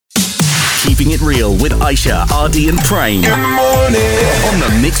Keeping It Real with Aisha, Ardy and Prane. Good morning. On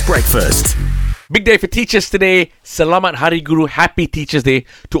the Mixed Breakfast. Big day for teachers today. Selamat Hari Guru. Happy Teachers Day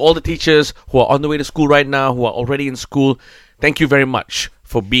to all the teachers who are on the way to school right now, who are already in school. Thank you very much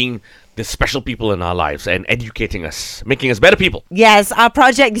for being the special people in our lives and educating us, making us better people. Yes, our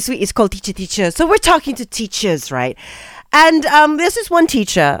project this week is called Teacher Teacher. So we're talking to teachers, right? And there's this one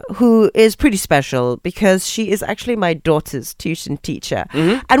teacher who is pretty special because she is actually my daughter's tuition teacher.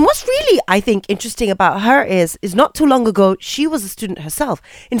 Mm-hmm. And what's really, I think, interesting about her is not too long ago, she was a student herself.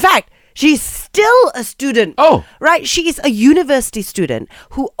 In fact, she's still a student. Oh. Right? She is a university student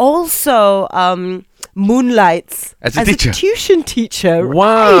who also moonlights as a tuition teacher.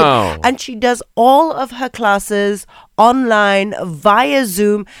 Wow. Right? And she does all of her classes online via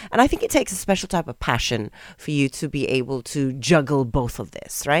Zoom. And I think it takes a special type of passion for you to be able to juggle both of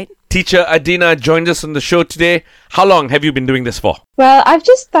this, right? Teacher A'dina joined us on the show today. How long have you been doing this for? Well, I've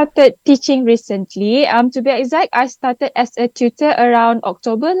just started teaching recently. To be exact, I started as a tutor around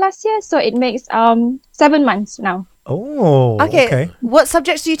October last year. So it makes 7 months now. Oh, okay. What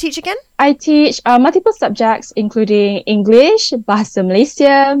subjects do you teach again? I teach multiple subjects, including English, Bahasa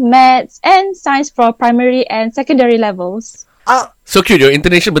Malaysia, Maths, and Science for primary and secondary levels. So cute. Your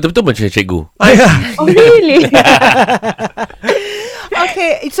intonation betul-betul macam cikgu. Oh, really?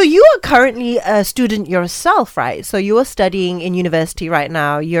 Okay, so you are currently a student yourself, right? So you are studying in university right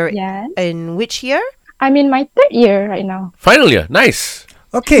now. You're in which year? I'm in my third year right now. Final year. Nice.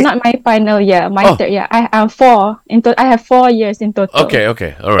 Okay. Not my final year, my third year. I have 4 I have 4 years in total. Okay.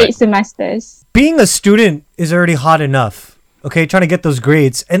 All right. 8 semesters. Being a student is already hard enough. Okay, trying to get those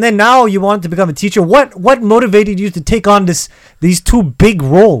grades. And then now you want to become a teacher. What motivated you to take on these two big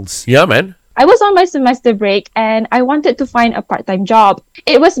roles? Yeah, man. I was on my semester break and I wanted to find a part-time job.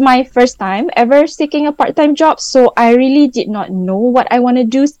 It was my first time ever seeking a part-time job, so I really did not know what I want to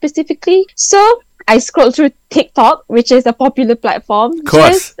do specifically. So I scrolled through TikTok, which is a popular platform,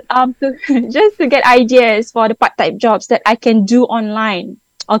 just to get ideas for the part-time jobs that I can do online.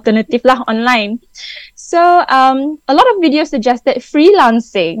 Alternative lah online. So a lot of videos suggested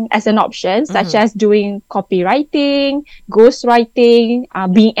freelancing as an option, such as doing copywriting, ghostwriting,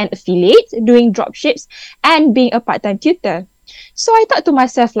 being an affiliate, doing dropships, and being a part-time tutor. So I thought to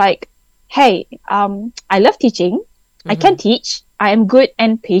myself like, hey, I love teaching. I can teach. I am good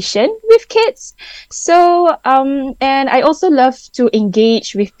and patient with kids. So, and I also love to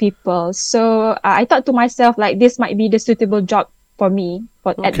engage with people. So I thought to myself like, this might be the suitable job for me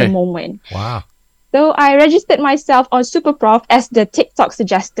at the moment. Wow. So I registered myself on Superprof as the TikTok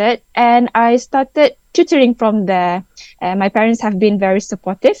suggested, and I started tutoring from there. And my parents have been very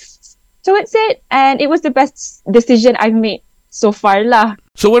supportive towards it, and it was the best decision I've made so far lah.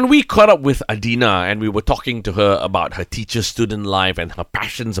 So when we caught up with A'dina and we were talking to her about her teacher-student life and her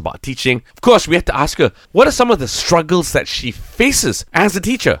passions about teaching, of course we had to ask her, what are some of the struggles that she faces as a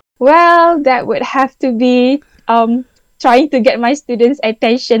teacher? Well, that would have to be trying to get my students'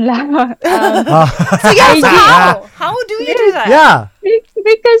 attention lah. How do you do that? Yeah.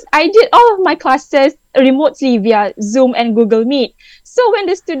 Because I did all of my classes remotely via Zoom and Google Meet. So when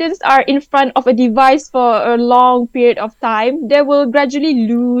the students are in front of a device for a long period of time, they will gradually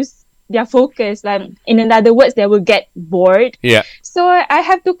lose their focus. Like, in other words, they will get bored. Yeah. So I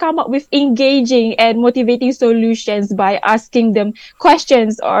have to come up with engaging and motivating solutions by asking them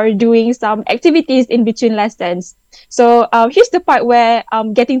questions or doing some activities in between lessons. So here's the part where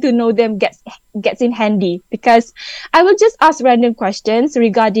getting to know them gets in handy, because I will just ask random questions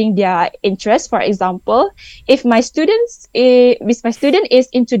regarding their interests. For example, if my student is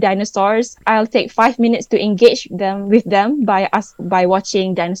into dinosaurs, I'll take 5 minutes to engage with them by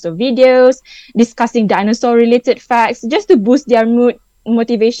watching dinosaur videos, discussing dinosaur related facts, just to boost their mood,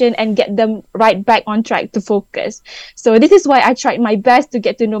 motivation, and get them right back on track to focus. So this is why I tried my best to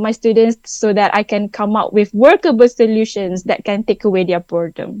get to know my students so that I can come up with workable solutions that can take away their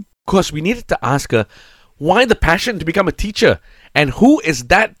boredom. Of course, we needed to ask her why the passion to become a teacher, and who is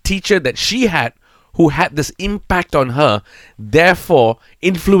that teacher that she had who had this impact on her, therefore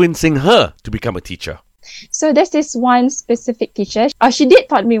influencing her to become a teacher. So there's this one specific teacher. She did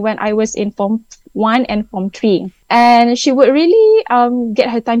taught me when I was in Form 1 and Form 3. And she would really get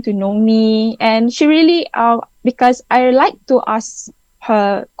her time to know me. And she really, because I like to ask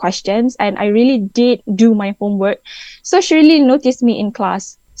her questions and I really did do my homework. So she really noticed me in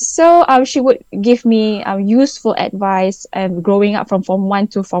class. So she would give me useful advice growing up from Form 1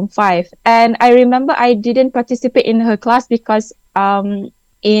 to Form 5. And I remember I didn't participate in her class because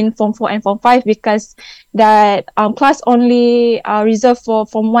in Form 4 and Form 5 because that class only reserved for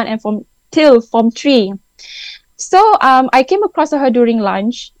Form 1 and till Form 3. So I came across her during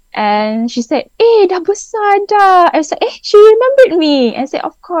lunch And she said, dah besar dah. I was like, she remembered me. I said,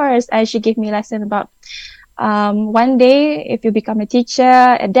 of course. And she gave me a lesson about one day, if you become a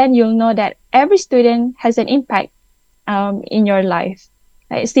teacher, then you'll know that every student has an impact in your life.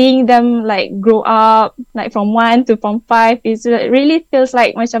 Like seeing them like grow up, like from 1 to from 5, it really feels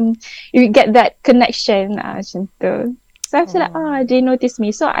like macam you get that connection. Macam tu. So I feel like, they notice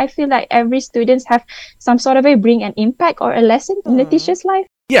me. So I feel like every student have some sort of bring an impact or a lesson in the teacher's life.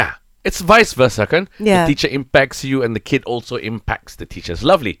 Yeah, it's vice versa, kan? Yeah. The teacher impacts you and the kid also impacts the teachers.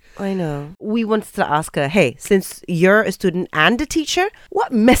 Lovely. I know. We wanted to ask her, hey, since you're a student and a teacher,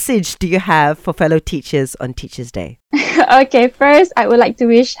 what message do you have for fellow teachers on Teachers' Day? Okay, first, I would like to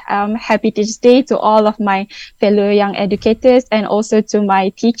wish Happy Teachers' Day to all of my fellow young educators and also to my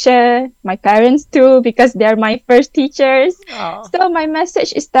teacher, my parents too, because they're my first teachers. Aww. So my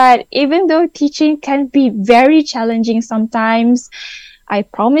message is that even though teaching can be very challenging sometimes, I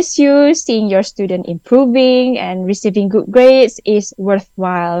promise you, seeing your student improving and receiving good grades is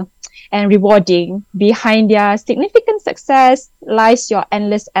worthwhile and rewarding. Behind their significant success lies your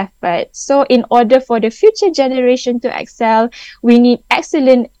endless effort. So in order for the future generation to excel, we need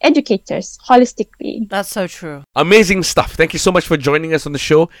excellent educators holistically. That's so true. Amazing stuff. Thank you so much for joining us on the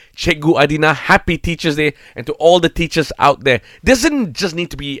show. Cikgu A'dina, happy Teachers' Day. And to all the teachers out there, doesn't just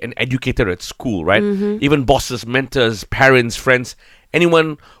need to be an educator at school, right? Even bosses, mentors, parents, friends,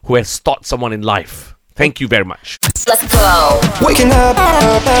 anyone who has taught someone in life. Thank you very much. Let's go. Waking up.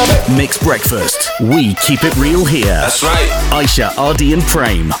 Mixed Breakfast. We keep it real here. That's right. Aisha, Ardy and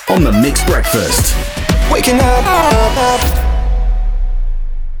Prem on the Mixed Breakfast. Waking up.